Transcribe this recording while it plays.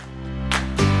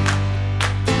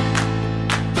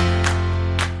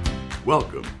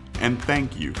Welcome, and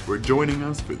thank you for joining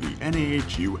us for the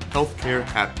NAHU Healthcare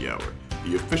Happy Hour,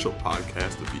 the official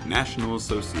podcast of the National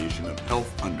Association of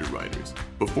Health Underwriters.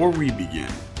 Before we begin,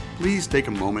 please take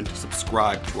a moment to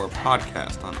subscribe to our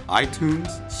podcast on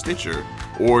iTunes, Stitcher,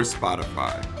 or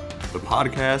Spotify. The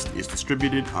podcast is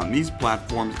distributed on these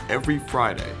platforms every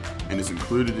Friday and is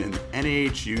included in the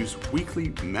NAHU's weekly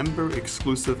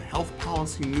member-exclusive health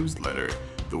policy newsletter,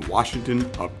 The Washington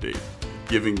Update,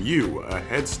 giving you a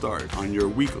head start on your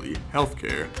weekly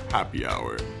healthcare happy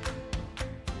hour.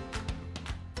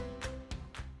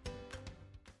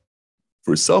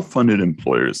 For self-funded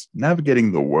employers,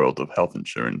 navigating the world of health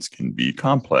insurance can be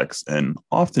complex and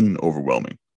often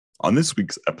overwhelming. On this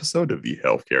week's episode of the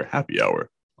Healthcare Happy Hour,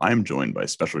 I am joined by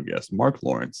special guest Mark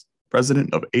Lawrence,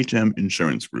 president of HM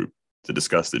Insurance Group, to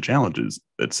discuss the challenges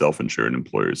that self-insured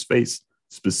employers face,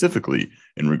 specifically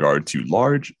in regard to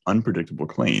large, unpredictable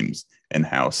claims and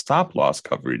how stop-loss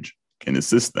coverage can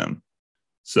assist them.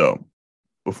 So,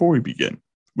 before we begin,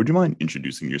 would you mind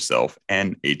introducing yourself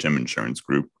and HM Insurance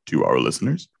Group to our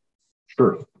listeners?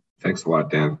 Sure. Thanks a lot,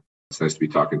 Dan. It's nice to be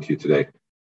talking to you today.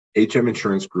 HM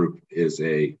Insurance Group is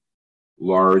a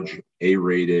large,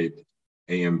 A-rated,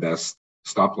 AM Best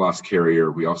stop-loss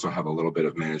carrier. We also have a little bit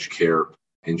of managed care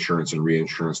insurance and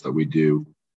reinsurance that we do,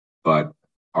 but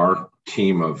our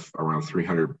team of around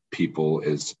 300 people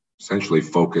is essentially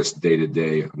focused day to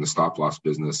day on the stop loss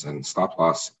business. And stop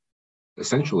loss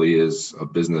essentially is a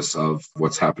business of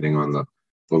what's happening on the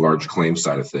large claim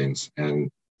side of things.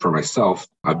 And for myself,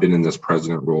 I've been in this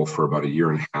president role for about a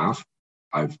year and a half.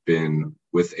 I've been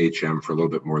with HM for a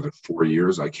little bit more than 4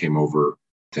 years. I came over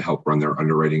to help run their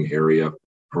underwriting area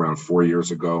around 4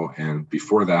 years ago. And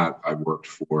before that, I worked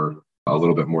for a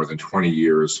little bit more than 20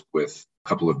 years with a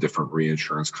couple of different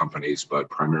reinsurance companies, but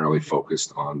primarily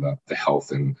focused on the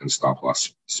health and stop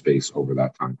loss space over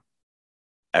that time.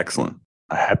 Excellent.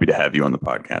 Happy to have you on the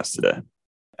podcast today.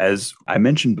 As I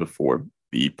mentioned before,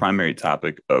 the primary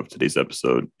topic of today's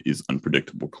episode is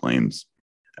unpredictable claims.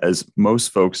 As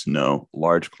most folks know,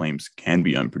 large claims can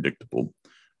be unpredictable,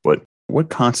 but what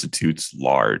constitutes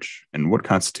large and what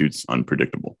constitutes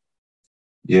unpredictable?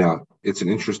 Yeah, it's an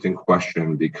interesting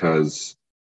question because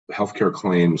healthcare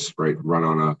claims, run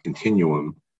on a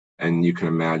continuum, and you can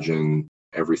imagine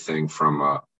everything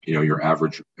from your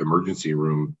average emergency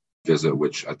room visit,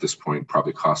 which at this point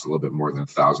probably costs a little bit more than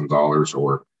 $1,000,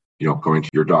 or going to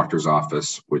your doctor's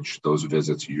office, which those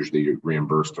visits usually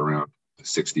reimbursed around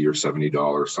 $60 or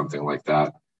 $70, something like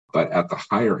that. But at the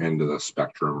higher end of the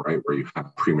spectrum, where you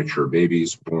have premature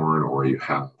babies born, or you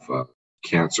have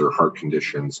cancer, heart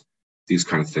conditions, these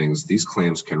kind of things, these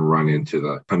claims can run into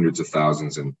the hundreds of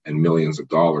thousands and millions of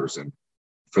dollars. And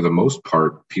for the most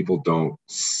part, people don't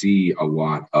see a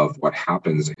lot of what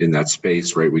happens in that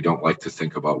space, We don't like to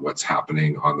think about what's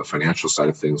happening on the financial side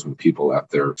of things when people at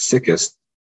their sickest.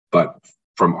 But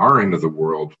from our end of the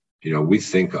world, we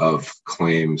think of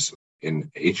claims in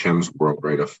HM's world,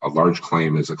 A large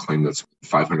claim is a claim that's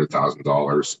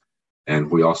 $500,000.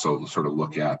 And we also sort of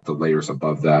look at the layers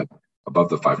above that, above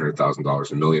the $500,000,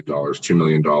 $1 million, $2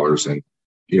 million. And,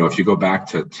 if you go back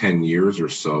to 10 years or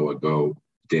so ago,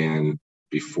 Dan,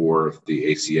 before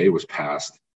the ACA was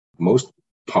passed, most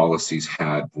policies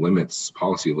had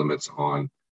policy limits on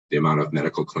the amount of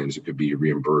medical claims that could be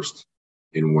reimbursed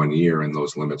in 1 year. And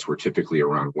those limits were typically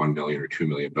around $1 million or $2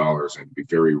 million. And we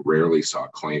very rarely saw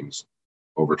claims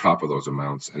over top of those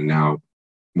amounts. And now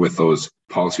with those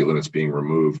policy limits being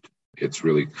removed, it's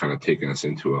really kind of taken us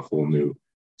into a whole new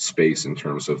space in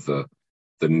terms of the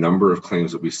number of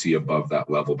claims that we see above that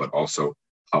level, but also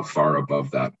how far above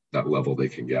that level they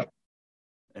can get.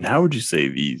 And how would you say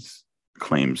these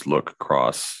claims look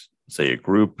across, say, a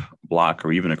group, block,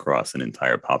 or even across an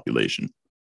entire population?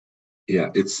 Yeah,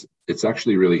 it's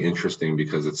actually really interesting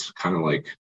because it's kind of like,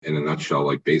 in a nutshell,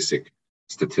 like basic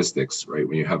statistics,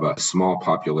 When you have a small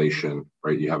population,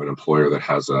 you have an employer that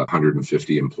has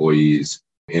 150 employees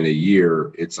in a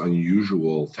year, it's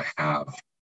unusual to have,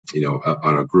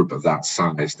 on a group of that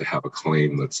size, to have a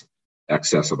claim that's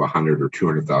excess of $100,000 or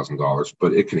 $200,000,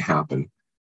 but it can happen.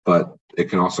 But it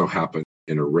can also happen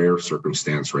in a rare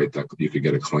circumstance, that you could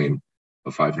get a claim, a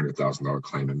 $500,000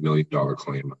 claim, $1 million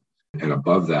claim, and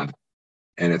above that.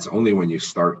 And it's only when you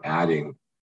start adding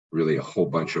really a whole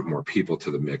bunch of more people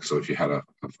to the mix. So if you had an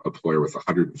employer with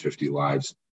 150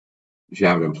 lives, if you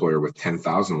have an employer with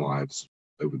 10,000 lives,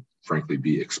 it would frankly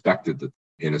be expected that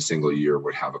in a single year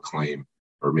would have a claim,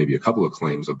 or maybe a couple of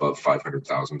claims above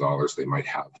 $500,000. They might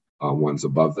have ones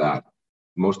above that.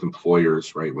 Most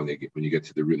employers, when you get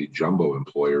to the really jumbo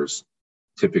employers,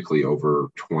 typically over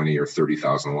 20 or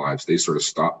 30,000 lives, they sort of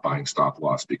stop buying stop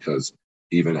loss because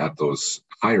even at those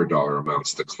higher dollar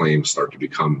amounts, the claims start to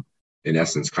become, in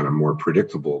essence, kind of more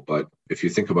predictable. But if you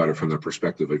think about it from the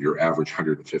perspective of your average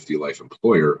 150 life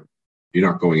employer, you're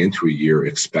not going into a year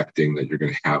expecting that you're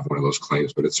going to have one of those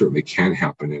claims, but it certainly can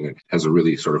happen, and it has a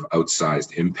really sort of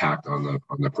outsized impact on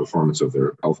the performance of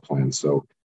their health plan. So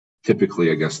typically,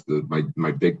 I guess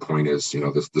my big point is,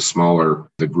 the smaller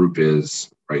the group is,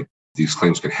 right, these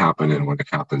claims can happen, and when it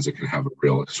happens, it can have a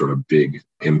real sort of big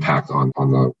impact on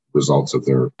the results of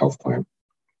their health plan.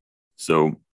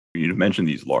 So you mentioned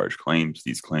these large claims,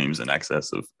 these claims in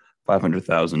excess of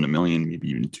 500,000, a million, maybe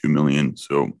even 2 million.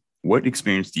 So what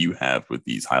experience do you have with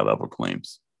these high level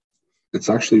claims? It's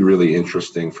actually really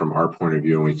interesting from our point of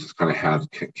view. And we just kind of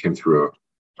came through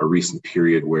a recent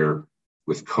period where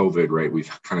with COVID, right,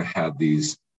 we've kind of had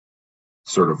these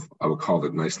sort of, I would call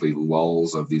it nicely,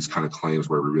 lulls of these kind of claims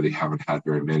where we really haven't had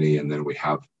very many. And then we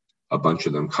have a bunch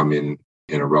of them come in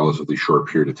a relatively short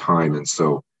period of time. And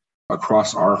so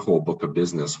across our whole book of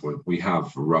business, when we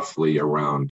have roughly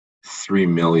around 3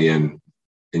 million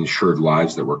insured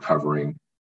lives that we're covering,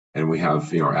 and we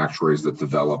have our actuaries that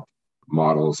develop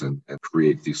models and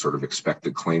create these sort of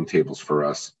expected claim tables for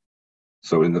us.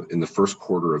 So in the first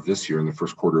quarter of this year, in the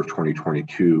first quarter of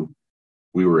 2022,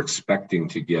 we were expecting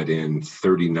to get in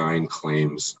 39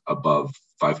 claims above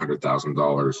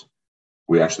 $500,000.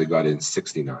 We actually got in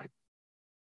 69.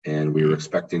 And we were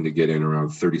expecting to get in around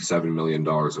 $37 million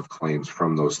of claims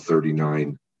from those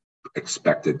 39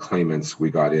 expected claimants.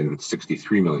 We got in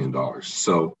 $63 million.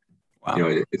 So,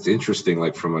 wow. It's interesting,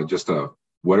 like from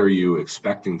what are you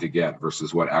expecting to get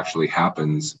versus what actually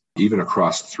happens, even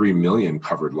across 3 million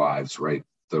covered lives, right?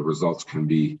 The results can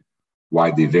be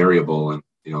widely variable. And,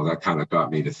 that kind of got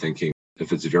me to thinking,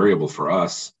 if it's variable for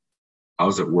us, how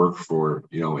does it work for,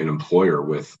 an employer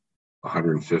with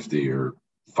 150 or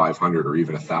 500 or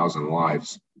even 1,000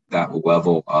 lives? That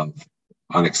level of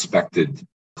unexpected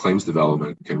claims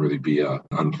development can really be an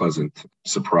unpleasant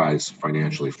surprise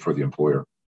financially for the employer.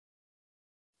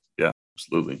 Yeah,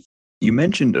 absolutely. You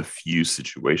mentioned a few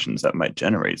situations that might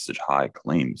generate such high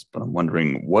claims, but I'm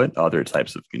wondering what other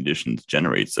types of conditions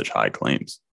generate such high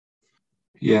claims?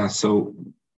 Yeah, so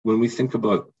when we think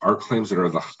about our claims that are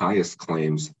the highest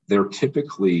claims, they're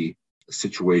typically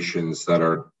situations that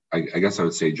are, I guess I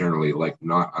would say generally, like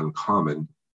not uncommon.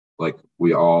 Like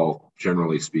we all,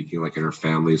 generally speaking, like in our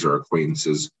families or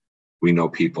acquaintances, we know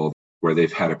people where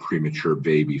they've had a premature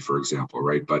baby, for example,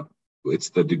 right? But it's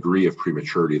the degree of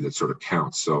prematurity that sort of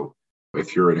counts. So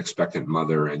if you're an expectant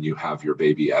mother and you have your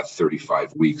baby at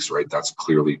 35 weeks, right, that's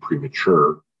clearly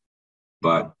premature.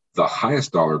 But the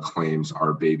highest dollar claims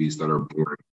are babies that are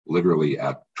born literally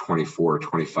at 24,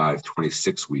 25,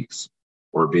 26 weeks,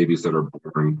 or babies that are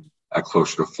born at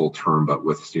closer to full term, but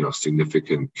with,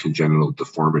 significant congenital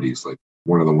deformities. Like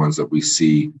one of the ones that we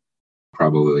see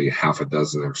probably half a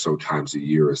dozen or so times a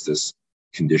year is this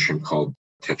condition called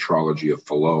tetralogy of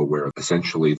Fallot, where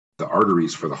essentially the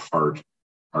arteries for the heart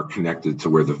are connected to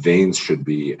where the veins should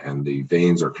be, and the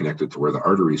veins are connected to where the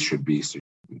arteries should be. So,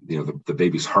 the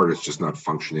baby's heart is just not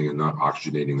functioning and not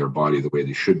oxygenating their body the way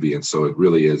they should be. And so it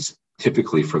really is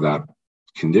typically for that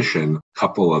condition, a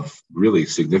couple of really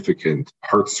significant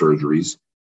heart surgeries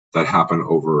that happen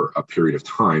over a period of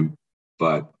time.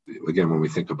 But again, when we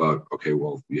think about, okay,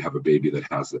 well, you have a baby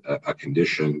that has a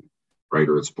condition, right,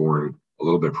 or it's born a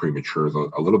little bit premature,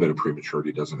 a little bit of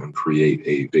prematurity doesn't create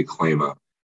a big claim.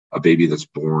 A baby that's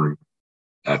born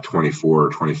at 24,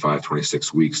 25,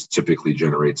 26 weeks typically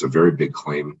generates a very big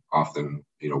claim, often,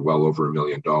 well over $1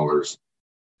 million.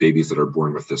 Babies that are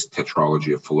born with this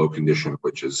tetralogy of Fallot condition,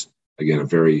 which is, again, a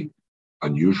very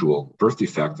unusual birth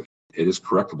defect, it is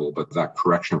correctable, but that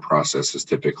correction process is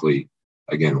typically,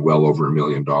 again, well over $1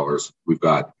 million. We've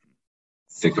got,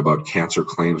 think about cancer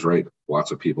claims, right?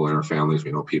 Lots of people in our families,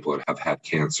 we know people that have had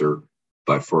cancer.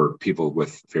 But for people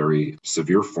with very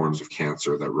severe forms of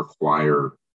cancer that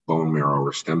require bone marrow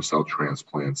or stem cell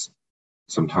transplants,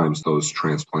 sometimes those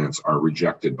transplants are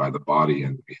rejected by the body,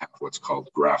 and we have what's called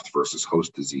graft versus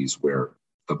host disease, where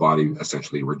the body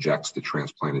essentially rejects the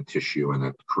transplanted tissue, and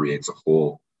it creates a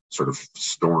whole sort of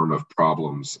storm of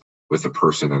problems with the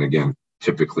person. And again,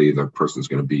 typically the person's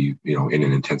going to be, in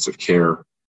an intensive care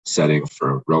setting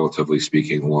for, relatively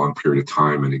speaking, a long period of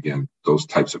time. And again, those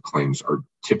types of claims are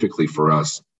typically for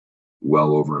us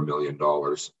well over $1 million.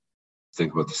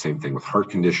 Think about the same thing with heart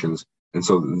conditions. And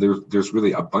so there's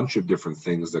really a bunch of different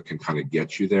things that can kind of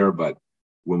get you there. But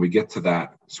when we get to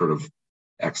that sort of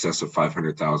excess of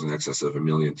 500,000, excess of $1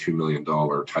 million, $2 million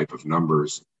type of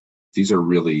numbers, these are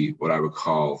really what I would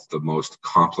call the most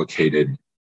complicated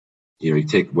You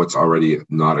take what's already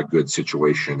not a good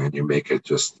situation and you make it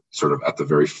just sort of at the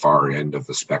very far end of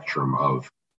the spectrum of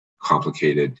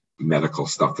complicated medical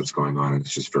stuff that's going on. And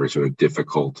it's just very sort of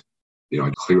difficult.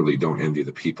 I clearly don't envy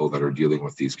the people that are dealing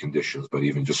with these conditions, but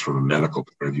even just from a medical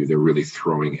point of view, they're really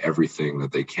throwing everything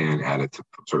that they can at it to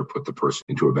sort of put the person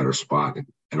into a better spot.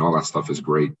 And all that stuff is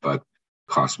great, but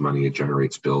costs money, it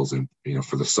generates bills. And,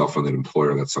 for the self-funded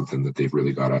employer, that's something that they've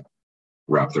really got to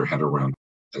wrap their head around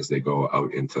as they go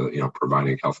out into,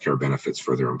 providing healthcare benefits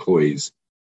for their employees.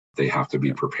 They have to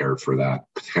be prepared for that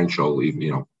potential,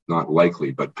 even, not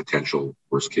likely, but potential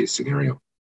worst case scenario.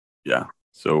 Yeah.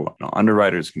 So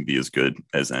underwriters can be as good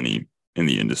as any in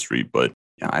the industry, but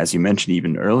as you mentioned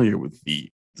even earlier with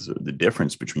the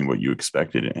difference between what you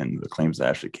expected and the claims that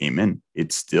actually came in,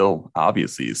 it's still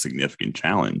obviously a significant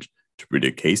challenge to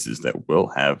predict cases that will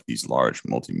have these large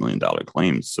multi-million-dollar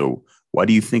claims. So why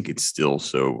do you think it's still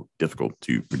so difficult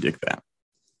to predict that?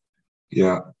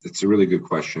 Yeah, it's a really good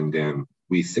question, Dan.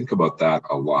 We think about that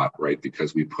a lot, right?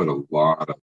 Because we put a lot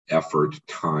of effort,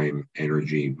 time,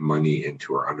 energy, money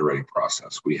into our underwriting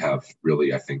process. We have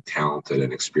really, I think, talented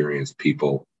and experienced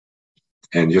people.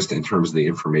 And just in terms of the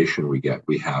information we get,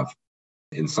 we have,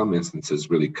 in some instances,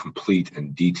 really complete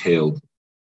and detailed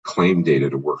claim data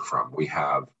to work from. We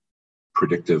have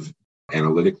predictive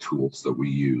analytic tools that we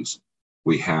use.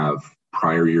 We have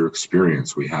prior year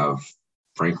experience. We have,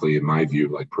 frankly, in my view,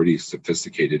 like pretty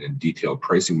sophisticated and detailed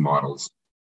pricing models.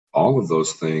 All of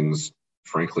those things,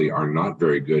 frankly, are not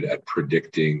very good at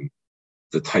predicting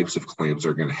the types of claims that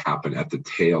are going to happen at the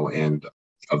tail end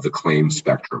of the claim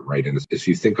spectrum, right? And if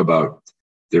you think about,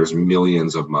 there's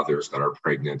millions of mothers that are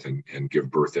pregnant and give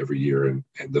birth every year, and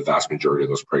the vast majority of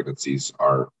those pregnancies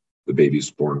are the baby's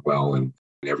born well and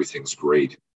everything's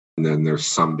great. And then there's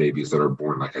some babies that are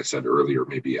born, like I said earlier,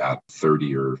 maybe at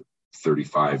 30 or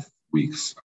 35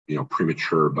 weeks,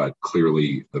 premature, but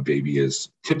clearly the baby is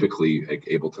typically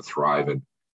able to thrive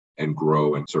and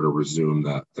grow and sort of resume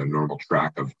the normal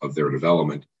track of their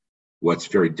development. What's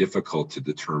very difficult to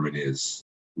determine is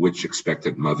which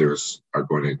expectant mothers are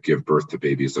going to give birth to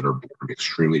babies that are born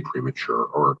extremely premature,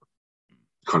 or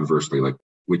conversely, like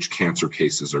which cancer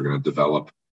cases are going to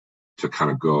develop to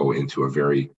kind of go into a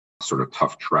very sort of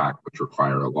tough track, which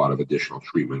require a lot of additional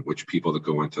treatment, which people that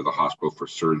go into the hospital for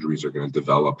surgeries are going to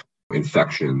develop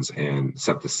infections and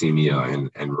septicemia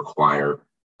and require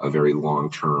a very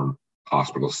long-term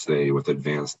hospital stay with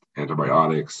advanced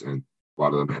antibiotics. And a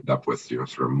lot of them end up with,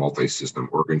 sort of multi-system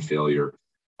organ failure.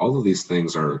 All of these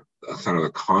things are kind of a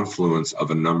confluence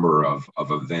of a number of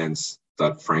events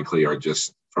that frankly are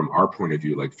just, from our point of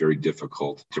view, like very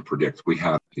difficult to predict. We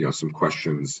had, some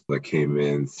questions that came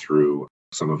in through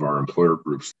some of our employer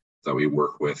groups that we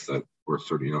work with that were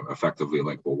sort of, effectively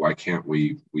like, well, why can't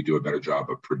we do a better job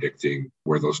of predicting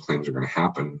where those claims are going to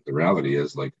happen? The reality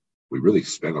is, like, we really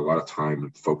spend a lot of time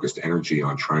and focused energy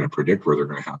on trying to predict where they're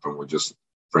going to happen. We're just,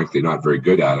 frankly, not very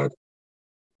good at it.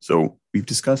 So we've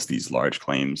discussed these large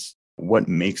claims, what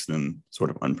makes them sort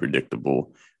of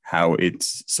unpredictable, how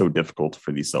it's so difficult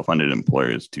for these self-funded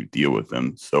employers to deal with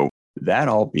them. So that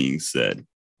all being said,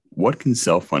 what can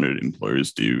self-funded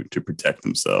employers do to protect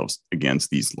themselves against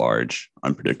these large,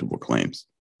 unpredictable claims?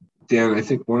 Dan, I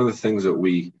think one of the things that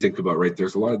we think about, right,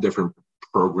 there's a lot of different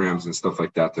programs and stuff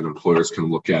like that employers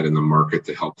can look at in the market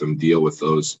to help them deal with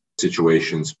those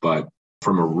situations. But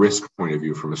from a risk point of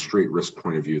view, from a straight risk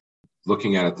point of view,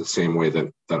 looking at it the same way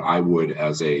that I would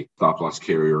as a stop-loss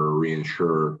carrier or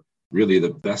reinsurer, really the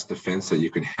best defense that you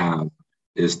can have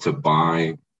is to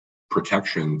buy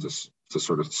protection to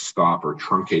sort of stop or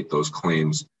truncate those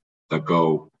claims that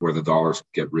go where the dollars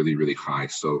get really, really high.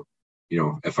 So,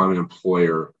 if I'm an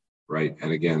employer, right,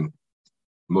 and again,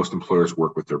 most employers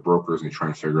work with their brokers and they try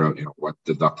to figure out, what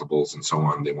deductibles and so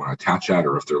on they want to attach at,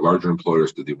 or if they're larger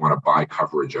employers, do they want to buy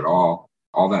coverage at all?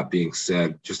 All that being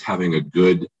said, just having a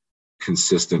good,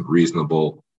 consistent,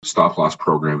 reasonable stop-loss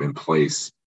program in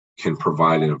place can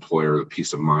provide an employer the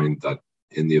peace of mind that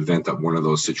in the event that one of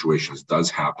those situations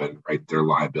does happen, right, their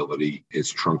liability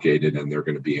is truncated and they're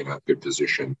going to be in a good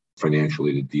position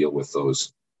financially to deal with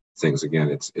those things. Again,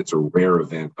 it's a rare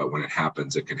event, but when it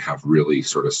happens, it can have really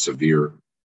sort of severe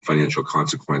financial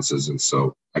consequences. And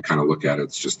so I kind of look at it,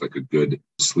 it's just like a good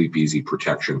sleep easy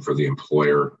protection for the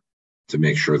employer to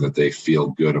make sure that they feel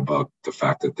good about the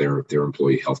fact that their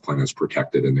employee health plan is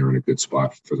protected and they're in a good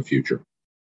spot for the future.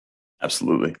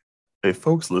 Absolutely. If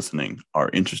folks listening are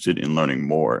interested in learning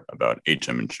more about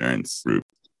HM Insurance Group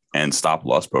and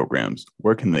stop-loss programs,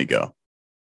 where can they go?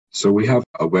 So we have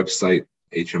a website,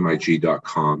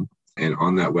 hmig.com, and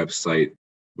on that website,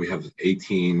 we have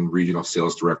 18 regional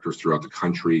sales directors throughout the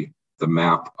country the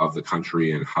map of the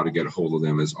country and how to get a hold of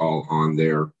them is all on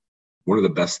there. One of the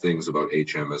best things about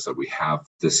HM is that we have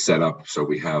this set up. So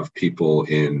we have people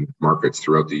in markets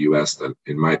throughout the US that,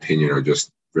 in my opinion, are just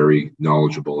very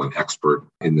knowledgeable and expert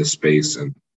in this space.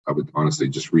 And I would honestly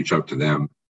just reach out to them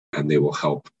and they will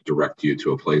help direct you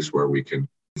to a place where we can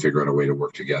figure out a way to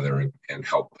work together and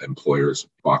help employers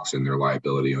box in their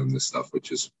liability on this stuff,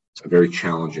 which is a very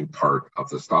challenging part of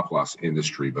the stop loss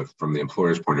industry. But from the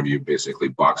employer's point of view, basically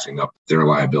boxing up their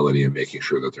liability and making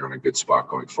sure that they're in a good spot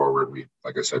going forward.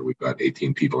 Like I said, we've got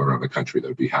 18 people around the country that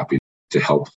would be happy to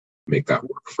help make that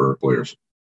work for employers.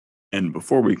 And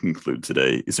before we conclude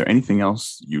today, is there anything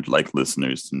else you'd like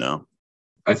listeners to know?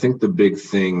 I think the big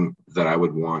thing that I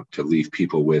would want to leave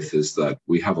people with is that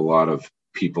we have a lot of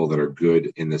people that are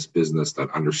good in this business,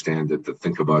 that understand it, that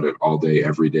think about it all day,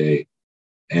 every day.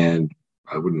 And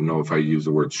I wouldn't know if I use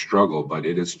the word struggle, but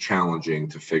it is challenging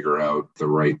to figure out the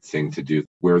right thing to do,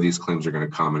 where these claims are going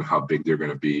to come and how big they're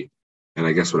going to be. And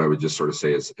I guess what I would just sort of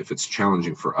say is, if it's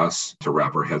challenging for us to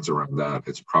wrap our heads around that,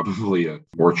 it's probably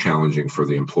more challenging for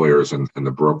the employers and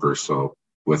the brokers. So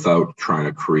without trying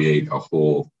to create a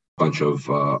whole bunch of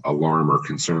alarm or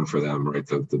concern for them, right?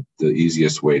 The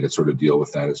easiest way to sort of deal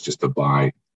with that is just to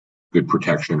buy good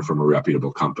protection from a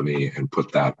reputable company and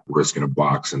put that risk in a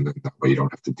box. And then that way you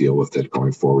don't have to deal with it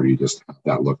going forward. You just have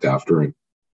that looked after and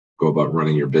go about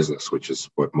running your business, which is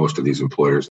what most of these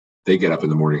employers, they get up in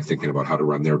the morning thinking about how to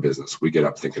run their business. We get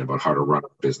up thinking about how to run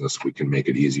our business. We can make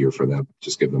it easier for them.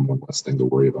 Just give them one less thing to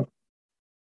worry about.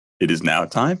 It is now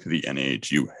time for the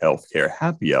NAHU Healthcare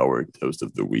Happy Hour Toast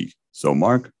of the Week. So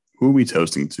Mark, who are we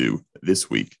toasting to this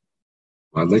week?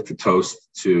 I'd like to toast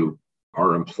to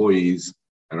our employees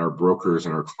and our brokers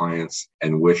and our clients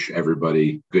and wish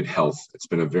everybody good health. It's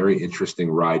been a very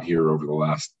interesting ride here over the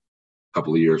last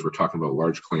couple of years. We're talking about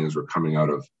large claims. We're coming out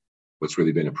of what's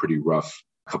really been a pretty rough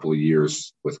couple of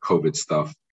years with COVID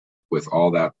stuff. With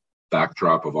all that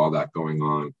backdrop of all that going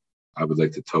on, I would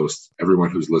like to toast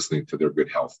everyone who's listening to their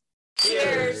good health.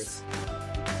 Cheers!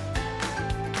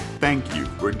 Thank you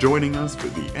for joining us for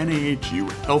the NAHU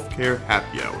Healthcare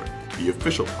Happy Hour, the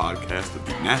official podcast of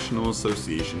the National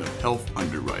Association of Health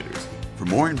Underwriters. For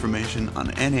more information on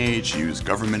NAHU's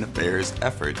government affairs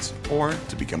efforts or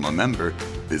to become a member,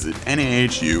 visit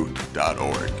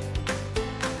nahu.org.